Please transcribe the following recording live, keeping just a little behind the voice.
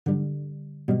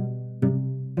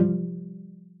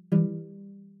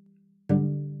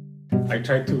I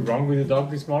tried to run with the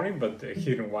dog this morning, but he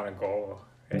didn't want to go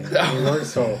anywhere,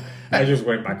 so I just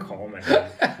went back home and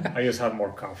I just had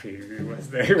more coffee.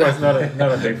 It was not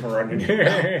a day for running.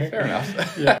 Fair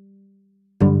enough. Yeah.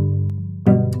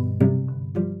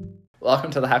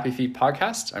 Welcome to the Happy Feet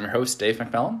podcast. I'm your host, Dave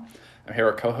McMillan. I'm here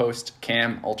with co-host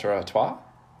Cam Ultra-Trois.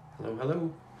 Hello,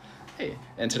 hello. Hey,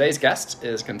 and today's guest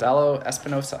is Gonzalo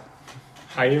Espinosa.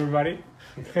 Hi, everybody.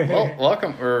 Well,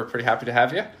 welcome. We're pretty happy to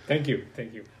have you. Thank you.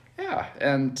 Yeah,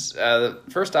 and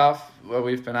first off, what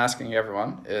we've been asking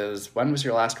everyone is, when was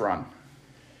your last run?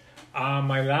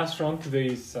 My last run today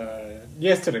is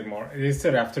yesterday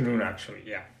afternoon, actually.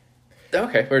 Yeah.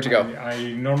 Okay, where'd you go?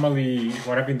 I normally,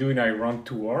 what I've been doing, I run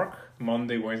to work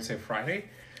Monday, Wednesday, Friday.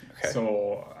 Okay.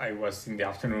 So I was in the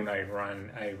afternoon. I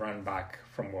ran back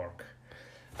from work.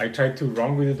 I tried to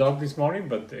run with the dog this morning,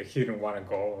 but he didn't want to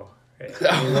go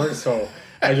anywhere. So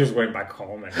I just went back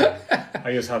home and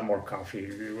I just had more coffee.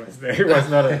 It was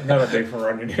not a day for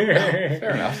running.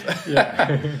 Fair enough.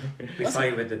 Yeah. We saw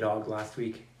you with the dog last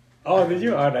week. Oh, did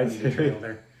you? Oh, nice. On the trail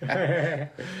there.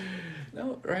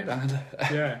 No, right on.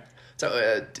 Yeah. So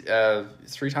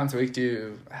 3 times a week,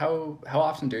 how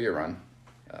often do you run?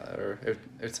 Or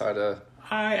outside of...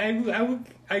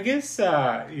 I guess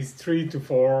it's 3 to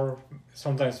 4,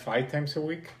 sometimes 5 times a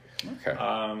week. Okay.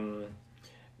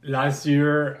 Last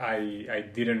year I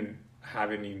didn't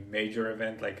have any major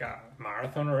event like a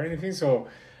marathon or anything, so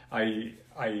I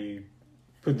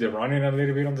put the running a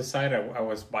little bit on the side. I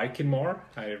was biking more.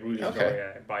 I really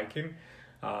enjoy biking.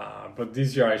 But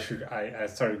this year I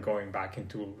started going back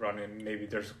into running. Maybe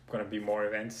there's gonna be more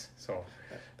events, so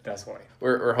that's why.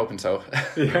 We're hoping so.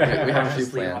 Yeah. we have a few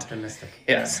Honestly planned. optimistic.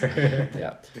 Yes.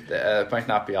 Yeah. It might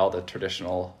not be all the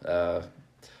traditional,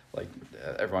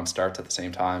 everyone starts at the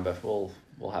same time, but we'll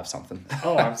have something.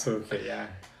 Oh, absolutely, yeah.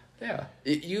 Yeah.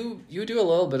 You do a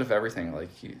little bit of everything,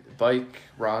 like you bike,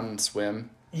 run, swim.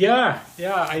 Yeah.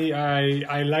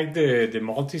 I like the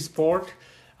multi-sport.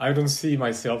 I don't see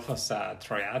myself as a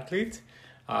triathlete.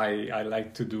 I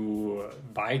like to do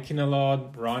biking a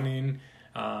lot, running.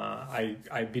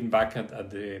 I've been back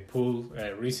at the pool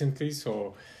recently,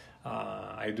 so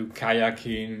I do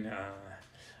kayaking.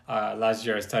 Last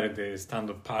year I started the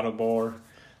stand-up paddleboard.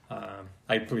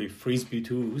 I play frisbee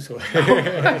too, so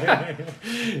Yeah.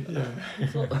 A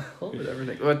little bit of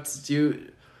everything.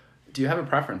 Do you have a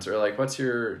preference, or like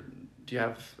do you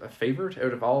have a favorite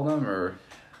out of all of them, or?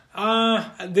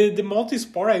 The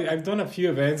multi-sport, I've done a few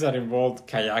events that involved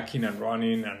kayaking and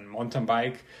running and mountain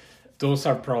bike. Those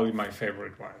are probably my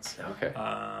favorite ones. Okay.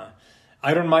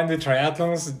 I don't mind the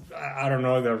triathlons. I don't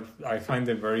know, I find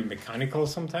them very mechanical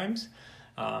sometimes.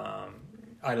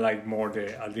 I like more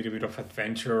a little bit of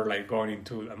adventure, like going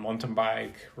into a mountain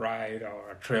bike ride or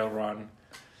a trail run.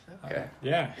 Okay.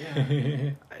 Yeah.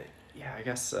 I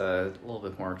guess a little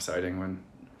bit more exciting when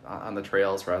on the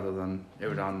trails rather than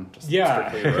out on just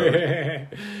strictly road.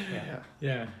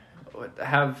 Yeah.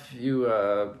 Have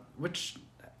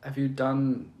you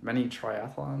done many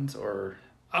triathlons, or?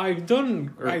 I've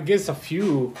done, I guess,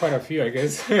 quite a few, I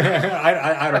guess.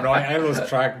 I don't know. I lost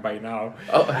track by now.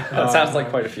 Oh, that sounds like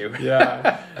quite a few.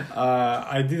 Yeah.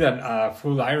 I did a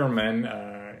full Ironman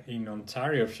in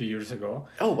Ontario a few years ago.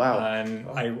 Oh, wow. And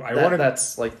I wanted...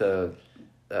 That's like the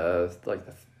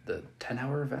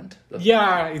 10-hour event?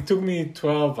 Yeah, it took me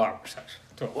 12 hours, actually.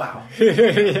 Wow.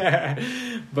 Yeah.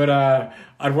 But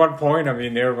at one point,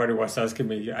 everybody was asking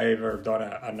me, I ever done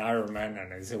an Ironman?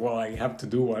 And I said, well, I have to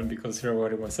do one because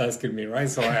everybody was asking me, right?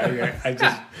 So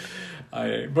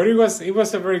but it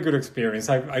was a very good experience.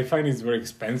 I find it's very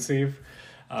expensive.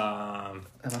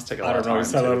 It must take a lot of time.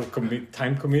 It's a lot of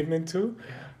time commitment too.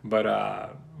 Yeah.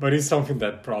 But it's something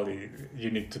that probably you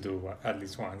need to do at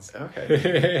least once.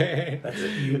 Okay. That's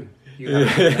it. You have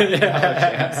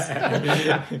a chance.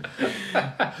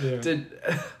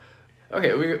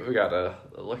 Okay, we gotta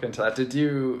look into that. Did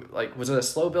you, was it a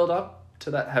slow build up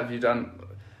to that? Have you done,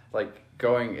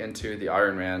 going into the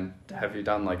Ironman, have you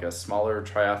done a smaller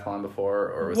triathlon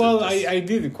before, or was it just... I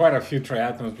did quite a few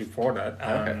triathlons before that.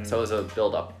 Okay, so it was a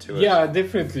build up to it. Yeah,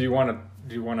 definitely you wanna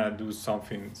do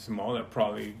something smaller,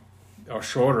 probably, or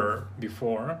shorter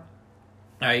before.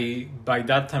 By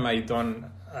that time I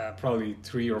done probably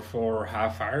 3 or 4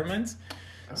 half Ironmans.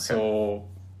 Okay. So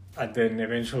and then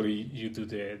eventually you do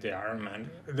the Ironman.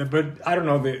 But I don't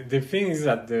know, the thing is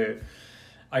that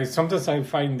sometimes I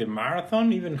find the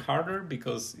marathon even harder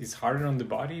because it's harder on the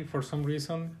body for some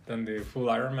reason than the full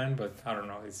Ironman. But I don't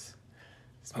know, it's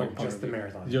my point just of the view.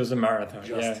 marathon. Just the marathon.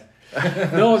 Yeah.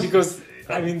 No, because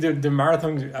the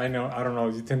marathon, I don't know,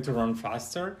 you tend to run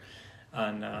faster,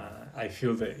 and I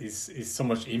feel that it's so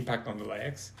much impact on the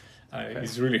legs.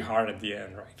 It's really hard at the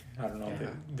end, right? I don't know. Yeah.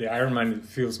 The Ironman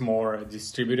feels more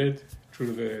distributed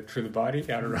through the body.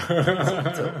 I don't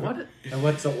know. So what? And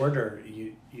what's the order?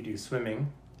 You do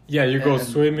swimming. Yeah, you go And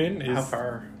swimming. How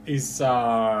far? It's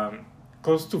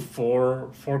close to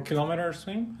 4 kilometer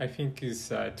swim. I think it's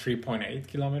 3.8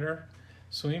 kilometer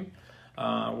swim.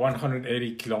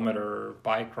 180 kilometer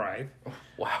bike ride.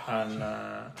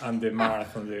 Wow. And the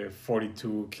marathon, the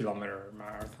 42 kilometer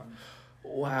marathon.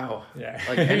 Wow. Yeah.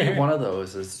 Like any one of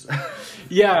those is.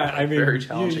 Yeah, I mean, Very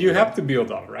challenging, you yeah. have to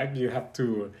build up, right? You have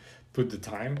to put the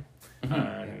time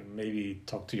and maybe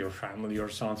talk to your family or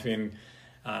something.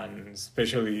 And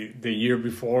especially the year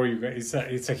before, it's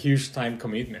a huge time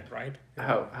commitment, right?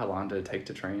 How long did it take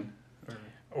to train?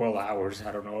 Well, hours,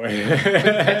 I don't know.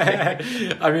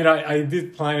 I mean, I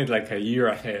did plan it like a year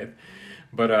ahead,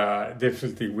 but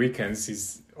definitely weekends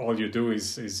is all you do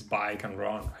is bike and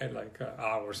run, right? Like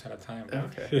hours at a time. Right?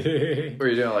 Okay. Were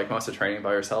you doing like most of the training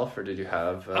by yourself, or did you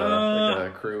have like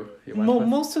a crew you went with?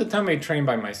 Most of the time I train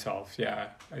by myself. Yeah,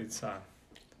 it's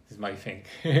my thing.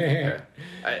 Okay.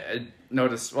 I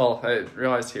noticed. Well, I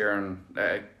realized here, and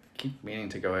I keep meaning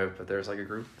to go out, but there's like a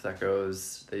group that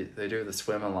goes. They do the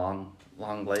swim along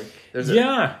Long Lake. There's a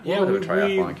Yeah. little bit of a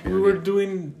triathlon community. we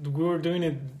were doing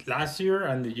it last year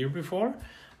and the year before.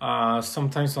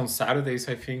 Sometimes on Saturdays,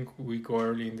 I think we go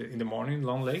early in the morning,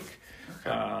 Long Lake.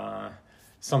 Okay.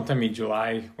 Sometime in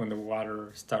July when the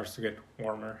water starts to get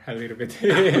warmer a little bit.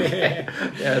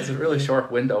 Yeah, it's a really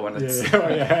short window when it's.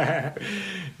 Yeah.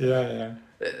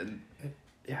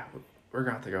 Yeah, we're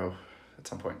gonna have to go at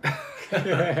some point.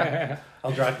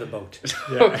 I'll drive the boat.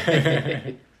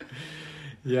 Okay.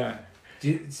 Yeah.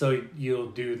 So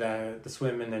you'll do the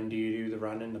swim, and then do you do the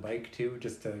run and the bike too,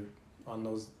 just on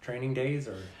those training days,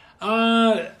 or?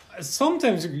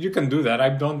 Sometimes you can do that.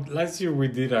 I've done last year. We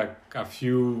did a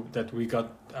few that we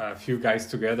got a few guys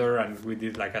together and we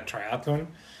did like a triathlon,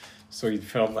 so it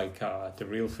felt like the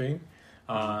real thing.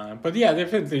 But yeah,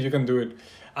 definitely you can do it.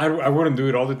 I wouldn't do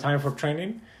it all the time for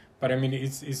training, but I mean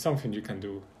it's something you can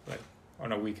do like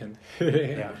on a weekend.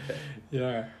 Yeah.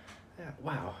 Yeah. Yeah.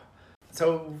 Wow.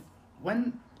 So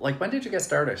when did you get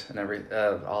started and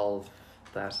all of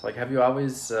that? Like, have you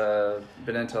always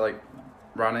been into like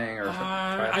running or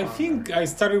triathlon? I think I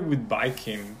started with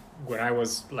biking when I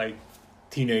was like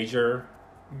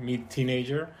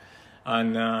mid-teenager,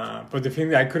 and but the thing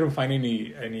that I couldn't find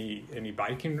any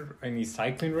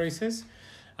cycling races,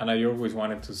 and I always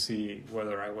wanted to see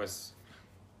whether I was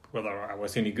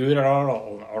any good at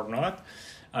all or not,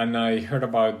 and I heard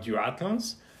about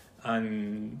duathlons,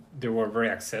 and they were very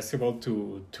accessible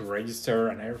to register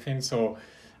and everything, so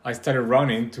I started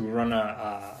running to run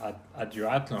a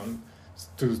duathlon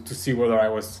to see whether I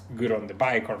was good on the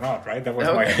bike or not, right? That was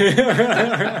my...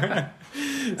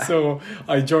 So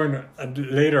I joined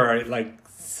later, like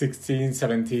 16,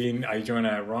 17, I joined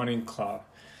a running club,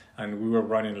 and we were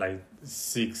running like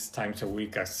 6 times a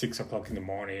week at 6 o'clock in the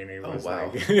morning. It was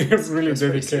like really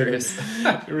dedicated,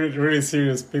 really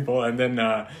serious people. And then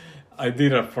I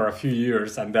did it for a few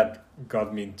years, and that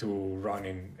got me into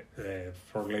running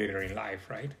for later in life,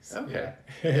 right? So, okay.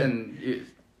 Yeah. And you,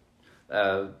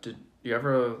 did you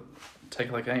ever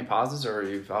take like any pauses, or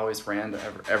you've always ran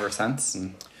ever since?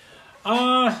 And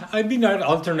I've been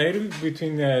alternating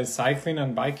between cycling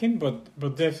and biking, but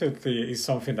definitely it's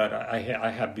something that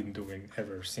I have been doing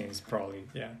ever since, probably.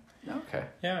 Yeah. Okay.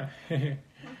 Yeah.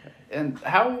 And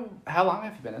how long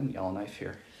have you been in Yellowknife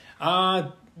here?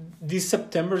 This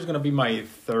September is gonna be my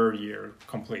 3rd year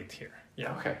complete here.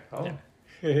 Yeah. Okay. Oh,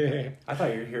 Yeah. I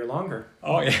thought you were here longer.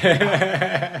 Oh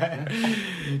yeah.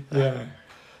 Yeah.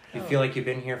 You feel like you've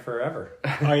been here forever.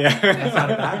 Oh yeah. That's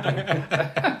not a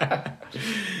bad thing.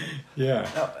 Yeah.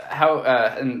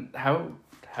 How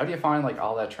do you find like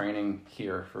all that training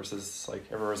here versus like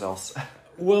everywhere else?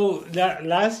 Well,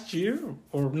 last year,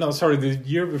 the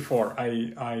year before,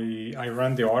 I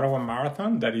ran the Ottawa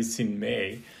Marathon. That is in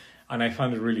May, and I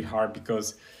found it really hard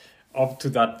because up to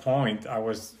that point, I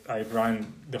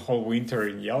ran the whole winter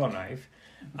in Yellowknife,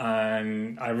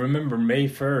 and I remember May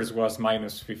 1st was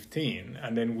 -15,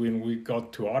 and then when we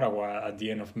got to Ottawa at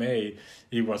the end of May,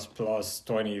 it was plus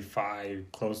 25,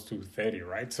 close to 30,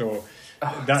 right? So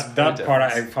that part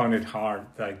I found it hard,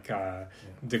 like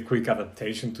the quick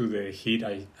adaptation to the heat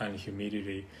and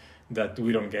humidity that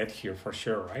we don't get here for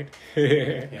sure, right?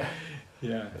 Yeah.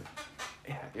 Yeah,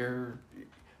 you're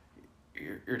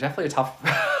definitely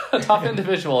a tough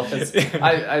individual. 'Cause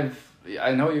I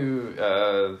know you.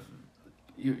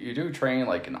 You do train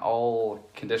like in all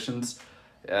conditions.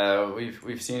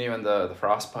 We've seen you in the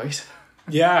frostbite.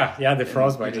 Yeah, the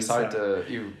frostbite.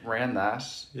 You ran that.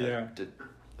 Yeah.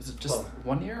 Was it just Well-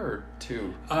 1 year or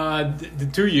 2? The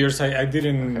 2 years I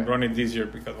didn't Okay. run it this year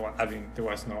because I think there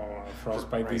was no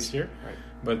frostbite this year. Right.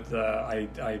 But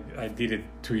I did it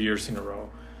 2 years in a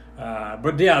row.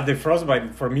 But yeah, the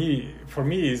frostbite for me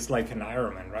is like an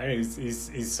Ironman, right?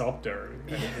 It's up there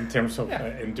in terms of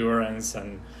endurance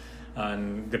and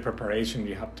the preparation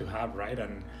you have to have, right?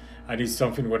 And it's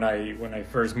something when I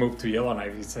first moved to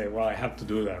Yellowknife, I say, well, I have to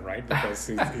do that, right? Because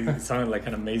it sounded like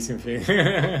an amazing thing.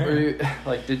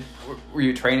 Were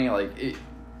you training like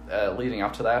leading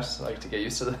up to that, like to get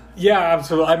used to the? Yeah,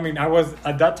 absolutely. I mean, I was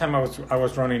at that time. I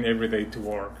was running every day to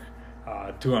work,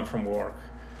 to and from work,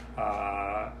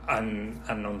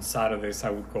 and on Saturdays I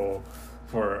would go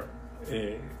for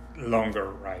a longer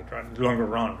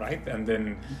run, right? And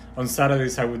then on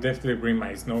Saturdays I would definitely bring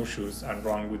my snowshoes and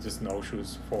run with the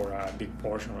snowshoes for a big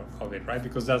portion of it, right?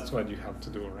 Because that's what you have to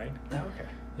do, right? Oh, okay.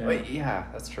 Yeah. Wait, yeah,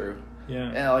 that's true.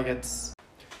 Yeah. Yeah, like it's.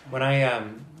 When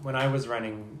I was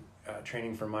running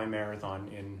training for my marathon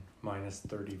in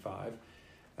 -35,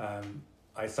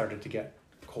 I started to get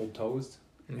cold toes,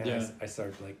 and Yeah. I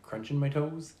started like crunching my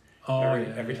toes. Oh,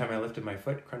 Every time I lifted my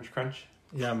foot, crunch, crunch.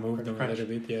 Yeah, move them a crunch.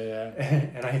 little bit. Yeah.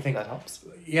 And I think That helps.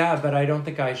 Yeah, but I don't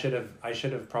think I should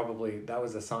have probably, that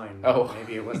was a sign. Oh.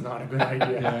 Maybe it was not a good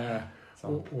idea. Yeah. So,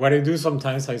 What I do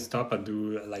sometimes, I stop and do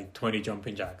like 20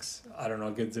 jumping jacks. I don't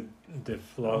know, get the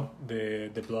flow,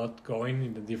 the blood going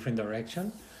in a different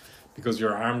direction, because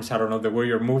your arms, I don't know, the way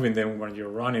you're moving them when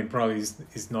you're running probably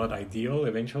is not ideal.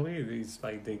 Eventually, it's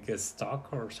like they get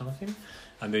stuck or something,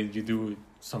 and then you do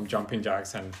some jumping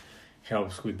jacks and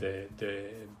helps with the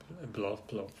blood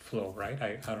flow, right?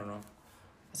 I don't know.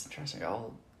 That's interesting.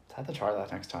 I'll have to try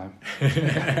that next time.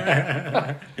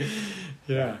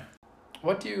 Yeah.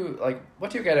 What do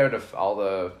you get out of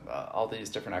all these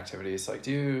different activities? Like,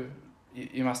 you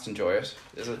must enjoy it.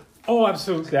 Is it? Oh,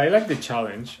 absolutely. I like the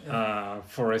challenge,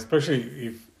 for especially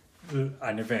if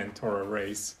an event or a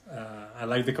race. I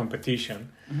like the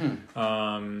competition.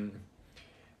 Mm-hmm.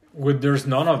 When there's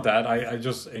none of that, I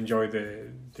just enjoy the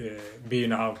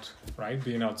being out, right?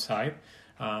 Being outside.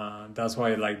 That's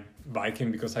why I like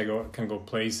biking, because I can go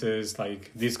places,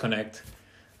 like disconnect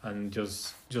and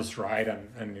just ride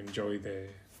and enjoy the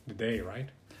day, right?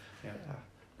 yeah.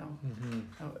 No. Mm-hmm.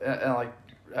 No. And like,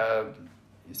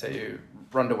 you say you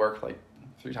run to work like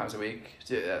 3 times a week.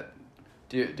 Do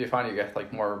you find you get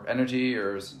like more energy,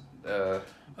 or is,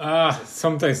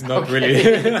 sometimes not Okay. really.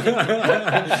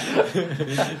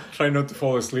 Try not to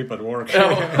fall asleep at work. Oh,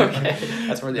 okay.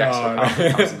 That's where the extra No. coffee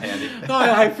comes in handy. No,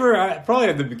 I probably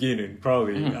at the beginning,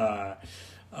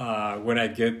 when I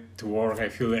get to work, I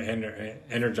feel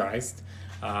energized.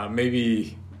 Maybe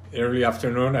early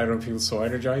afternoon, I don't feel so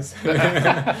energized.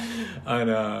 And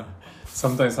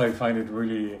sometimes I find it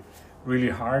really, really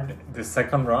hard, the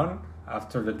second run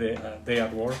after the day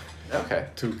at work, Okay.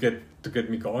 to get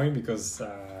me going, because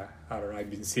I don't know, I've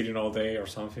been sitting all day or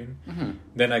something. Mm-hmm.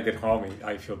 Then I get home,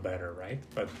 I feel better, right?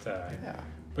 Yeah.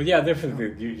 But yeah, definitely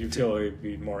you feel a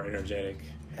bit more energetic.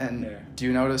 And Yeah. do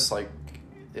you notice, like,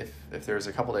 if there's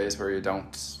a couple days where you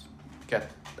don't get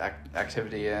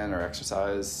activity in or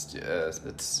exercise,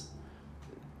 it's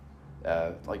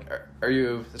like, are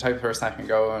you the type of person that can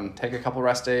go and take a couple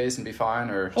rest days and be fine,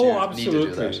 or do you need to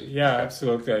do that? Yeah,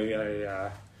 absolutely.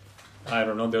 I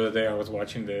don't know, the other day I was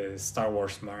watching the Star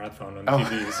Wars marathon on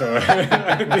TV, so I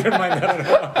didn't mind that at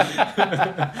all.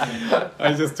 I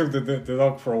just took the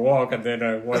dog for a walk, and then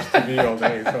I watched TV all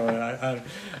day. So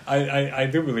I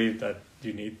do believe that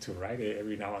you need to, right,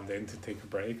 every now and then, to take a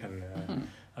break and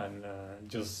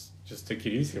just take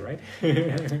it easy, right?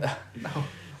 No,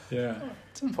 Yeah,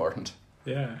 it's important.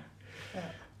 yeah.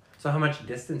 So how much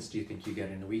distance do you think you get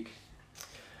in a week?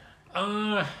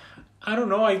 I don't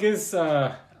know. I guess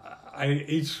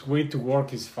each way to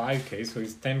work is 5K, so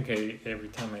it's 10K every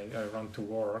time I run to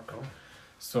work. Oh.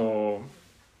 So,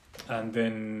 and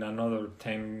then another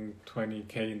 10,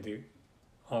 20K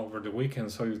over the weekend,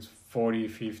 so it's 40,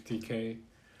 50K.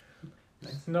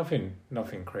 Nice. Nothing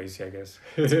crazy, I guess.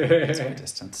 It's a good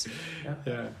distance.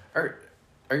 Yeah. Are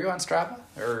you on Strava,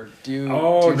 or do you?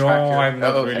 Oh, do you no, track your... I'm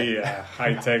not okay. really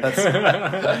high tech.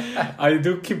 I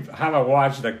do have a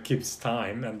watch that keeps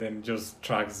time and then just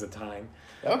tracks the time.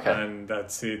 Okay. And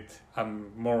that's it.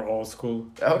 I'm more old school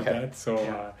with Okay. that. So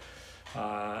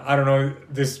I don't know.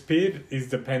 The speed is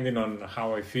depending on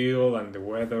how I feel and the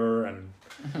weather. And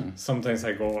sometimes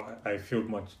I feel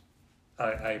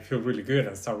really good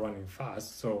and start running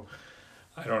fast. So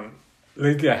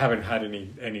lately I haven't had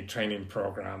any training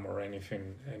program or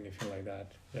anything like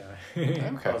that. Yeah.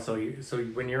 Okay. Oh, so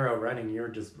when you're out running, you're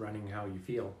just running how you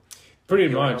feel. Pretty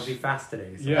You wanna much. be fast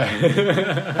today. So.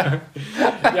 Yeah.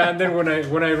 Yeah, and then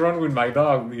when I run with my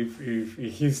dog, if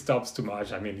he stops too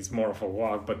much, I mean it's more of a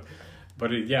walk, but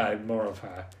it's more of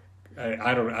a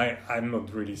I'm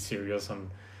not really serious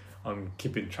on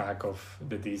keeping track of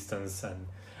the distance, and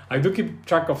I do keep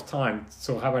track of time,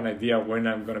 so have an idea when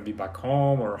I'm gonna be back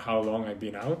home or how long I've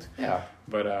been out. Yeah.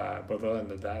 But other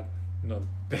than that, no.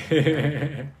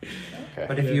 Okay.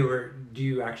 But if do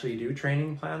you actually do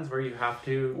training plans where you have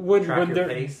to When track your there-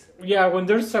 pace? Yeah, when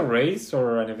there's a race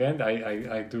or an event,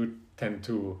 I do tend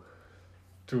to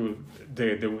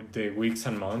the weeks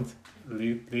and months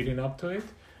leading up to it.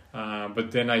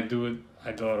 But then I do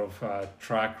a lot of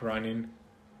track running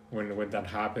when that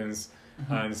happens,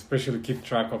 and especially keep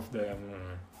track of the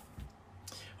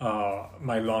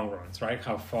my long runs, right?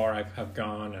 How far I have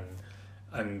gone,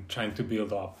 and trying to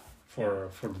build up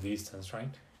for the distance,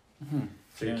 right? Mm-hmm.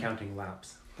 So you're Yeah. counting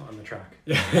laps on the track.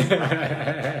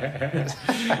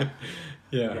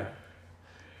 Yeah.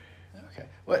 Okay.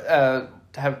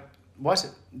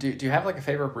 Do you have like a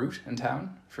favorite route in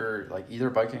town for like either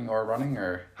biking or running,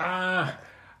 or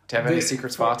do you have any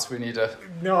secret spots we need to?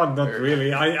 No, not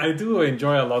really. I do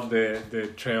enjoy a lot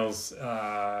the trails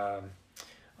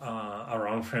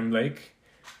around Frame Lake,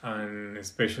 and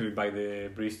especially by the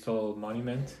Bristol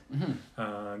Monument.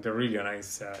 Mm-hmm. They're really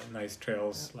nice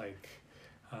trails, like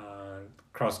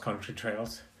cross country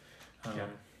trails.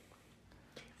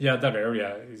 Yeah, that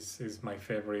area is my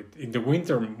favorite. In the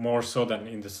winter, more so than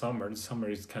in the summer. In summer,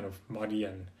 it's kind of muddy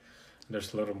and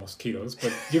there's a lot of mosquitoes,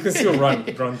 but you can still run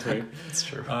to it. It's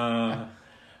true.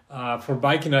 For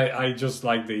biking, I just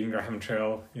like the Ingraham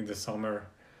Trail in the summer.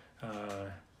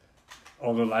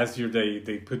 Although last year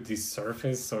they put this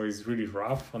surface, so it's really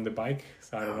rough on the bike.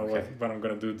 So I don't know what I'm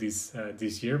gonna do this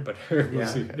year, but we'll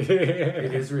see.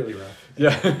 It is really rough.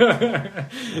 Yeah.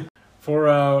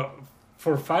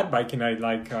 For fat biking, I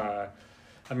like.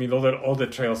 I mean, all the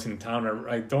trails in town.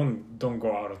 I don't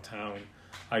go out of town.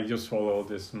 I just follow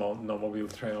the small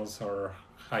snowmobile trails or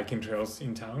hiking trails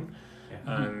in town.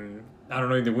 Yeah. And I don't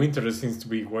know. In the winter, there seems to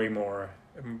be way more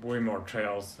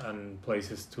trails and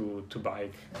places to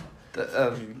bike.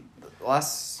 The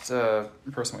last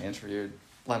person we interviewed,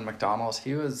 Len McDonald,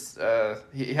 he was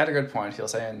he had a good point. He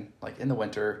was saying like in the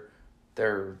winter,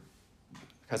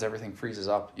 because everything freezes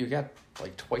up, you get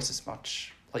like twice as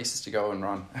much places to go and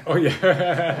run. Oh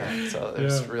yeah. So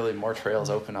there's really more trails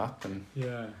open up, and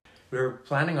Yeah. We were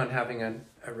planning on having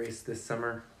a race this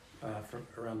summer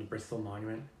around the Bristol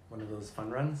Monument, one of those fun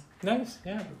runs. Nice.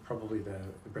 Yeah. Probably the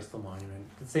Bristol Monument,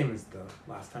 the same as the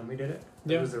last time we did it.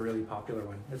 Yeah. It was a really popular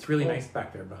one. It's really Cool. nice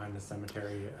back there behind the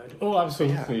cemetery. Oh,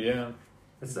 absolutely. Yeah.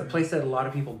 It's a place that a lot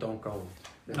of people don't go.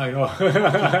 I know.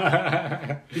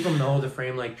 People know the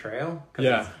Frame Lake Trail.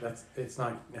 Yeah. It's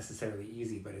not necessarily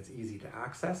easy, but it's easy to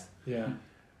access. Yeah.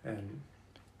 And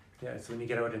yeah, it's when you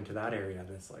get out into that area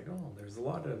that's like, oh, there's a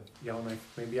lot of Yellowknife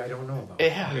maybe I don't know about.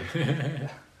 yeah.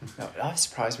 No, that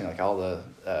surprised me, like all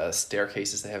the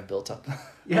staircases they have built up.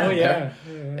 Yeah. Oh yeah.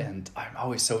 And I'm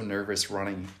always so nervous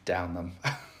running down them.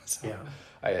 So Yeah.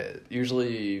 I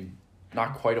usually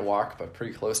not quite a walk, but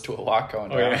pretty close to a walk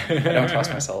going Oh, down. yeah. I don't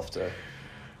trust myself to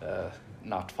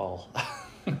not fall.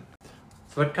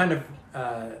 So what kind of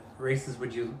races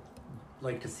would you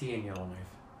like to see in Yellowknife?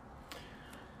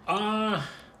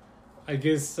 I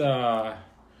guess I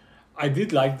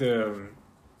did like the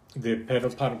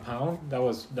pedal paddle pound. That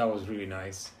was really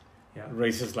nice. Yeah.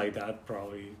 Races like that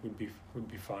probably would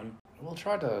be fun. We'll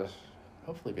try to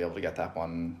hopefully be able to get that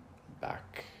one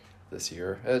back this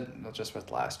year. Not just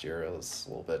with last year, it was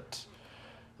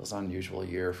an unusual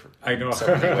year for I know. so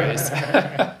many ways.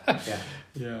 Yeah.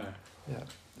 Yeah. Yeah,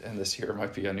 and this year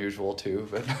might be unusual too,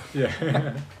 but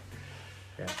Yeah.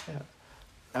 Yeah.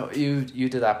 oh, you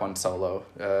did that one solo.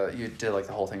 You did like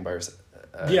the whole thing by yourself.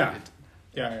 Yeah.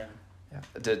 Yeah.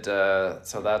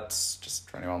 So that's just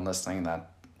for anyone listening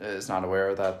that is not aware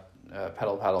of that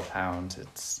pedal paddle pound.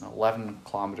 It's an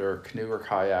 11-kilometer canoe or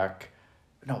kayak.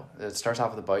 No, it starts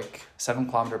off with a bike.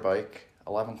 7-kilometer bike.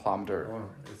 11-kilometer. Oh,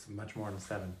 it's much more than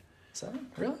 7. 7?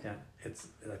 Really? Yeah.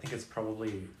 I think it's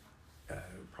probably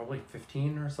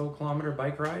 15 or so kilometer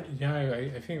bike ride. Yeah.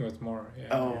 I think it was more.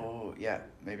 Yeah. Oh, yeah.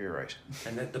 Maybe you're right.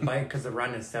 And the bike, because the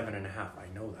run is 7.5. I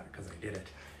know that because I did it.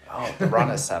 Oh, the run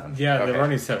is 7. Yeah. Okay. The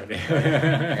run is 70.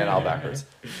 Again, all backwards.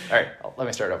 All right, let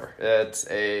me start over. It's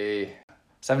a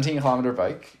 17-kilometer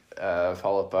bike,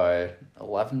 followed by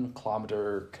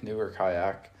 11-kilometer canoe or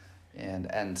kayak, and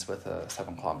ends with a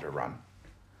 7-kilometer run.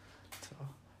 So,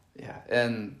 yeah,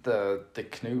 and the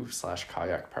canoe /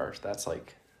 kayak part, that's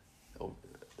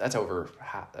over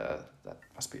half. That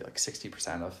must be like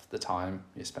 60% of the time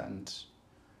you spend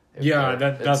Yeah,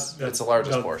 it's the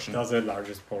largest portion. That's the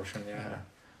largest portion. Yeah.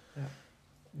 Yeah.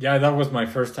 Yeah, that was my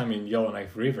first time in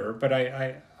Yellowknife River, but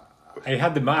I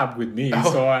had the map with me,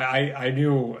 so I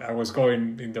knew I was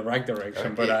going in the right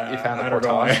direction. But you found I the don't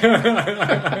know.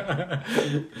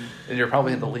 And you're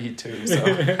probably in the lead too. So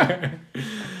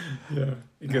Yeah,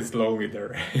 it gets lonely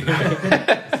there.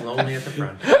 It's lonely at the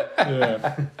front.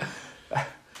 Yeah.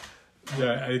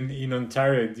 Yeah, in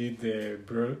Ontario, I did the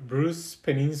Bruce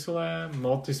Peninsula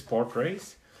multi-sport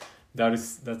race.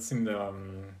 That's in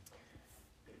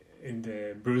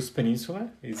the Bruce Peninsula.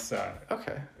 It's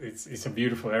okay. It's a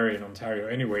beautiful area in Ontario.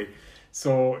 Anyway,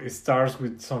 so it starts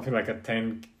with something like a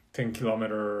 10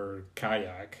 kilometer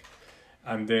kayak,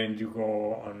 and then you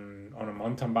go on a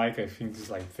mountain bike. I think it's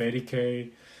like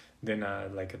 30K, then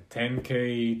like a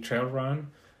 10K trail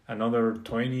run, another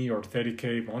 20 or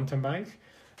 30K mountain bike,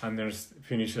 and there's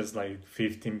finishes like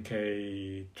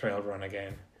 15K trail run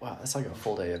again. Wow, that's like a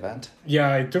full day event.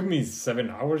 Yeah, it took me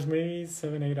 7 hours, maybe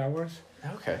 7-8 hours.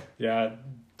 Okay. Yeah,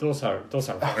 those are fun.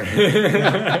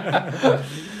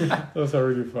 Those are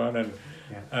really fun,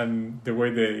 and the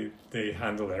way they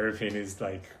handle everything is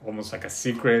like almost like a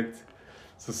secret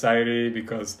society,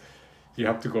 because you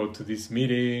have to go to this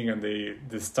meeting and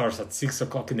it starts at 6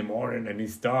 o'clock in the morning and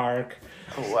it's dark.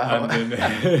 Oh wow.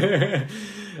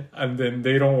 And then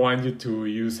they don't want you to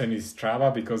use any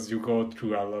Strava because you go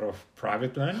through a lot of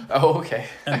private land. Oh, okay.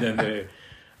 And then the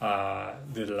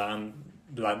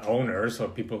landowners or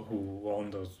people who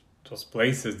own those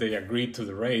places, they agree to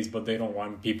the race, but they don't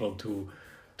want people to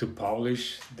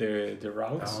publish the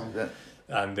routes. Oh,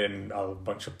 and then a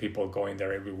bunch of people going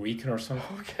there every weekend or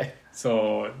something. Okay.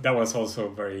 So that was also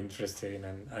very interesting.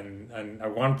 And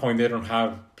at one point they don't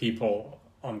have people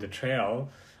on the trail.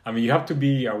 I mean, you have to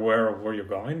be aware of where you're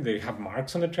going. They have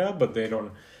marks on the trail, but they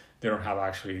don't have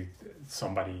actually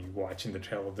somebody watching the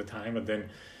trail all the time. And then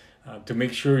to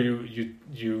make sure you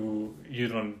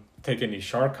don't take any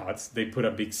shortcuts, they put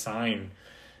a big sign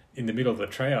in the middle of the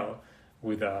trail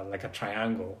with like a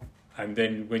triangle. And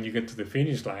then when you get to the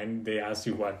finish line, they ask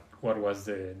you what was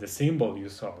the symbol you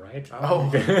saw, right? Oh.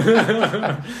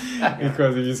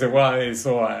 Because if you say, well, I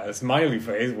saw a smiley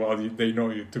face, well, they know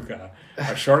you took a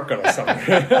shortcut or something.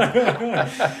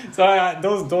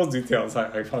 So those details,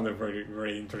 I found them very,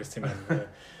 very interesting. And,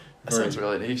 that sounds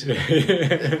really neat.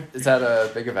 Is that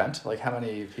a big event? Like, how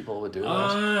many people would do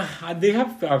that? They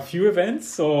have a few events,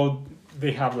 so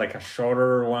they have like a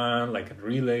shorter one, like a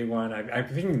relay one. I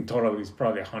think in total it's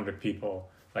probably 100 people,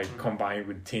 like combined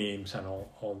with teams and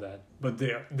all that. But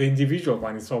the individual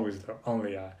one is always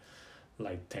only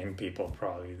like 10 people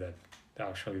probably that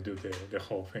actually do the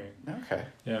whole thing. Okay.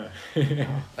 Yeah.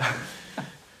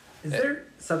 Is there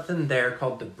something there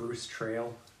called the Bruce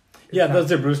Trail? That's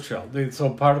the Bruce Trail.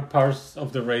 So parts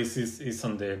of the race is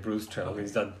on the Bruce Trail. Okay.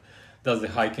 That's the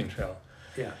hiking trail.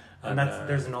 Yeah. And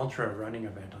there's an ultra running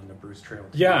event on the Bruce Trail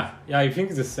too. Yeah, I think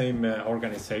it's the same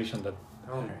organization that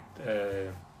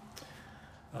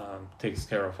takes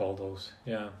care of all those.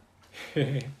 Yeah.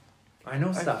 I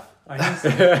know stuff. I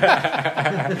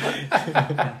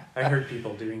heard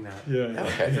people doing that. Yeah.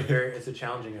 Okay. It's a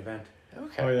challenging event.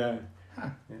 Okay. Oh yeah. Huh.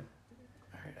 Yeah.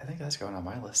 All right, I think that's going on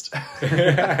my list.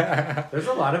 There's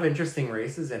a lot of interesting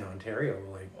races in Ontario.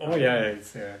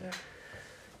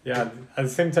 Yeah, at the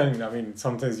same time, I mean,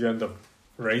 sometimes you end up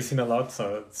racing a lot,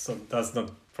 so that's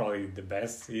not probably the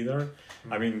best either.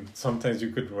 I mean, sometimes you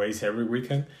could race every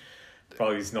weekend.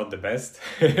 Probably it's not the best.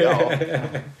 No.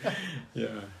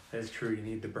 Yeah. That's true. You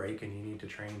need the break and you need to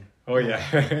train. Oh, yeah.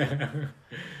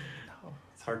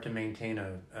 It's hard to maintain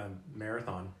a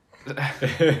marathon. Other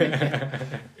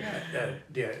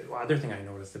thing I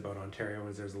noticed about Ontario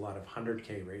is there's a lot of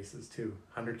 100K races too.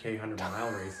 100K,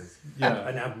 100-mile races. Yeah.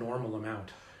 An abnormal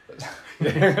amount.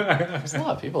 There's a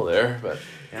lot of people there, but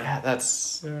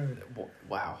that's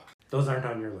wow. Those aren't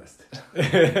on your list.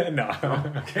 No.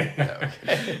 Okay.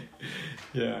 Okay.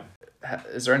 Yeah.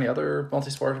 Is there any other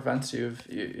multi-sport events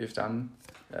you've done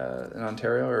in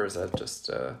Ontario, or is that just?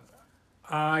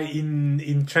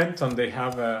 In Trenton, they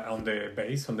have on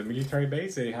the military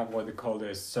base, they have what they call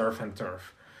the surf and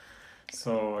turf.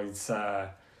 So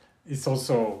it's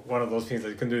also one of those things that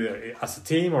you can do as a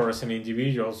team or as an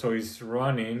individual. So it's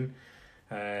running,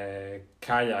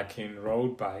 kayaking,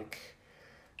 road bike,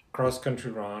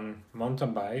 cross-country run,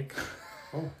 mountain bike,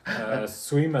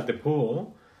 swim at the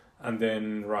pool, and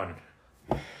then run.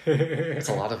 It's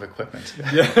a lot of equipment.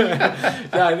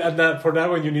 And for that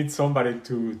one you need somebody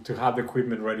to have the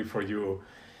equipment ready for you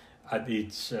at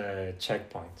each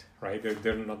checkpoint, right?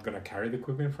 They're not going to carry the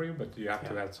equipment for you, but you have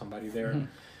to have somebody there.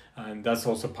 and that's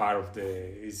also part of the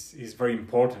is very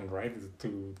important, right?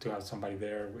 To have somebody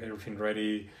there, everything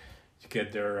ready, you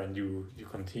get there and you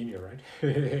continue, right?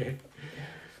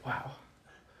 Wow.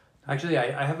 Actually,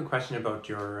 I have a question about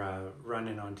your run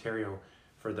in Ontario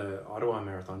for the Ottawa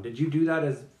Marathon. Did you do that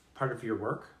as part of your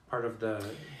work? Part of the...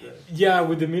 Yeah,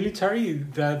 with the military,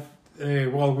 that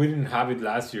well, we didn't have it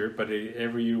last year, but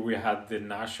every year we had the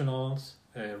nationals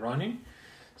running,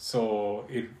 so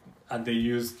they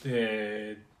used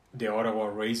the Ottawa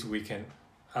race weekend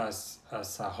as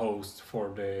a host for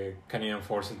the Canadian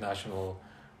Forces National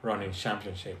Running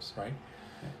Championships, right?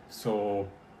 So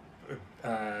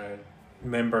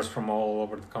members from all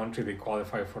over the country, they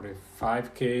qualify for the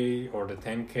 5K or the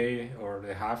 10K or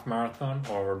the half marathon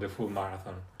or the full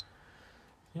marathon.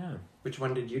 Yeah. Which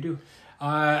one did you do?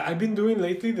 I've been doing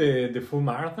lately the full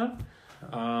marathon.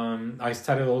 I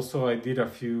started also. I did a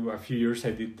few years.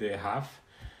 I did the half,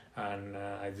 and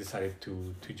I decided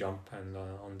to jump and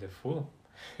on the full.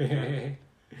 Yeah.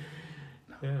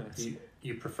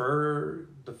 You prefer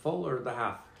the full or the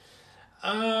half?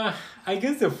 I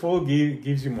guess the full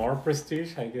gives you more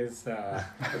prestige. I guess A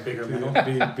bigger medal?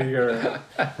 bigger.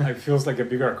 It feels like a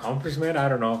bigger accomplishment. I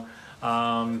don't know.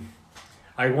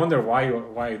 I wonder why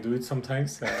I do it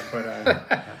sometimes, but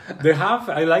the half,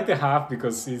 I like the half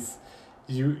because it's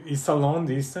a long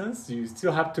distance. You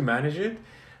still have to manage it,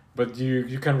 but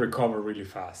you can recover really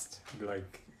fast.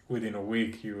 Like within a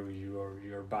week,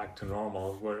 you're back to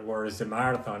normal. Whereas the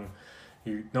marathon,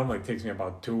 it normally takes me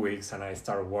about 2 weeks, and I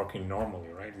start working normally.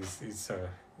 Right?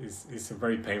 It's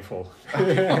very painful.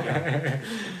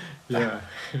 Yeah.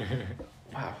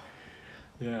 Wow.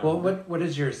 Yeah. Well, what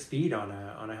is your speed on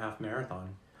a half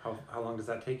marathon? How long does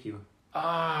that take you?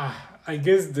 I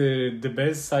guess the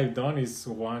best I've done is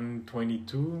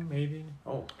 1:22 maybe.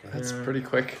 Oh, okay. That's pretty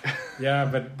quick. Yeah,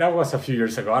 but that was a few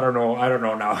years ago. I don't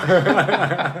know now.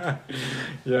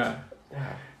 Yeah.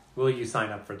 Wow. Will you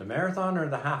sign up for the marathon or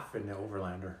the half in the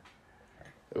Overlander?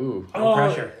 Ooh. No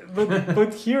pressure.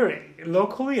 But here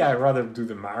locally, I rather do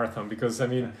the marathon because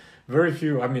very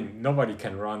few. Nobody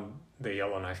can run the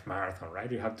Yellowknife Marathon,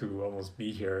 right? You have to almost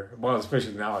be here. Well,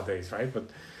 especially nowadays, right?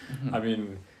 But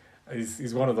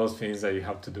it's one of those things that you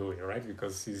have to do it, right?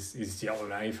 Because it's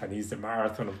Yellowknife and it's the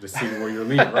marathon of the city where you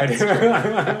live, right?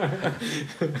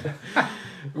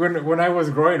 When I was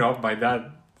growing up, my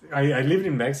dad, I lived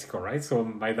in Mexico, right? So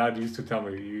my dad used to tell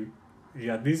me,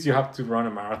 at least you have to run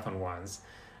a marathon once.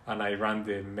 And I ran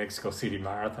the Mexico City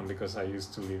Marathon because I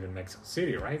used to live in Mexico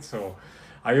City, right? So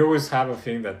I always have a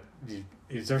thing that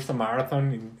if there's a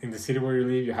marathon in the city where you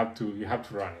live, you have to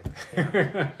run it.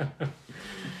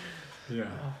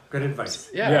 Yeah. Good advice.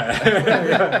 Yeah.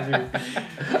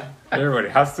 Everybody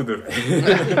has to do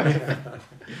that.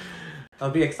 It'll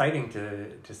be exciting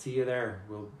to see you there.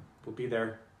 We'll be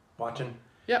there watching.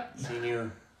 Yeah. Seeing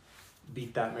you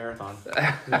beat that marathon.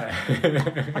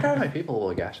 What how many people will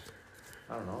we get?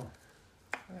 I don't know.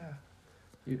 Yeah.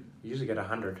 You usually get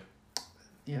 100.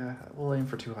 Yeah, we'll aim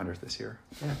for 200 this year.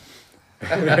 Yeah.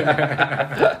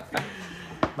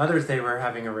 Mother's Day, we're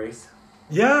having a race.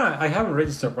 Yeah, I haven't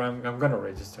registered, but I'm gonna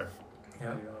register.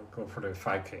 Yeah. I'll go for the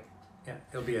 5K. Yeah,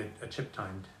 it'll be a chip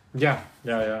timed. Yeah.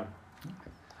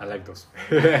 I like those.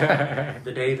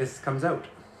 The day this comes out.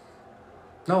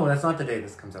 No, that's not the day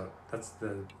this comes out. That's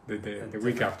the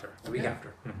week after. The week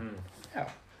after. Mm-hmm. Yeah.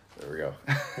 There we go.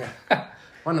 Yeah.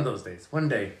 One of those days. One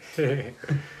day.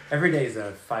 Every day is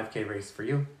a 5K race for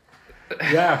you.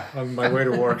 Yeah, on my way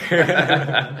to work.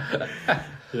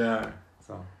 Yeah.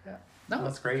 So Yeah. No,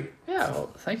 that's great. Yeah, well,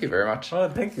 thank you very much. Oh,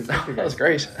 thank you. That was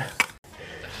great.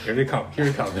 Here they come. All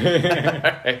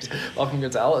right. Welcome,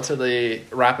 Gonzalo, to the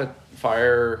rapid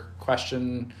fire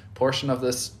question portion of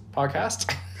this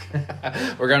podcast.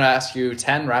 We're going to ask you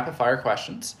 10 rapid fire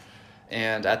questions.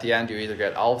 And at the end, you either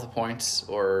get all of the points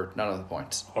or none of the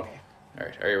points. Okay. All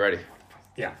right. Are you ready?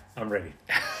 Yeah, I'm ready.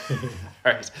 All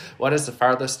right. What is the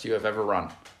farthest you have ever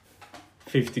run?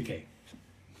 50K.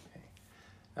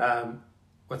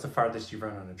 What's the farthest you've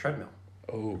run on a treadmill?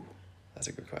 Oh, that's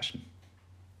a good question.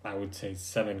 I would say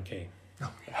 7K.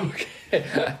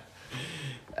 Okay.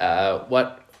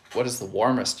 What is the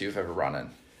warmest you've ever run in?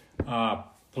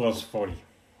 Plus 40.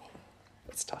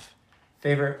 That's tough.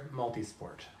 Favorite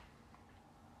multi-sport?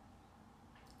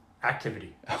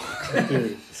 Activity.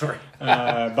 Sorry.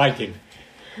 Biking.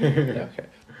 Okay.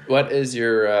 What is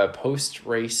your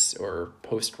post-race or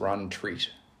post-run treat?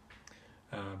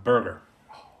 Burger.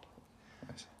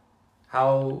 Nice.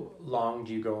 How long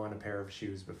do you go on a pair of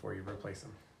shoes before you replace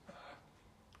them?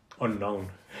 Unknown.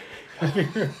 Well,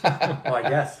 I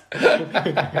guess.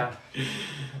 Yeah.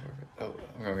 Oh,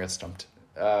 I'm going to get stumped.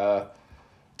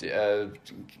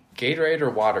 Gatorade or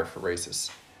water for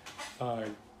races?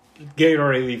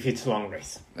 Gatorade if it's long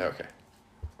race. Okay.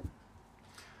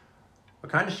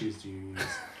 What kind of shoes do you use?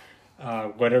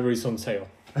 Whatever is on sale.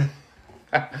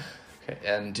 Okay.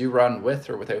 And do you run with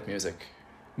or without music?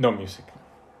 No music.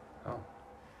 Oh.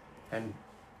 And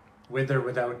with or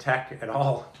without tech at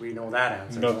all? We know that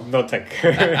answer. No tech.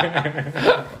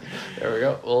 There we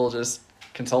go. We'll just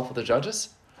consult with the judges.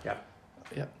 Yeah.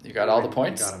 Yeah, you got all the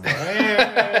points. You got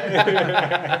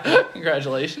 'em.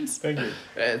 Congratulations. Thank you.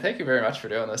 Thank you very much for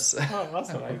doing this. Oh,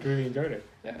 awesome. I really enjoyed it.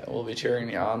 Yeah, we'll be cheering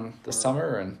you on this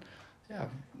summer, and yeah,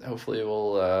 hopefully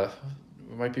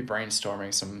we might be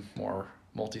brainstorming some more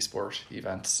multi-sport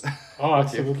events. Oh,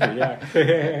 absolutely.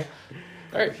 Yeah.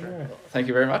 All right. Thank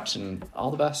you very much, and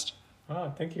all the best.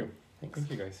 Oh, thank you. Thank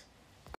you, guys.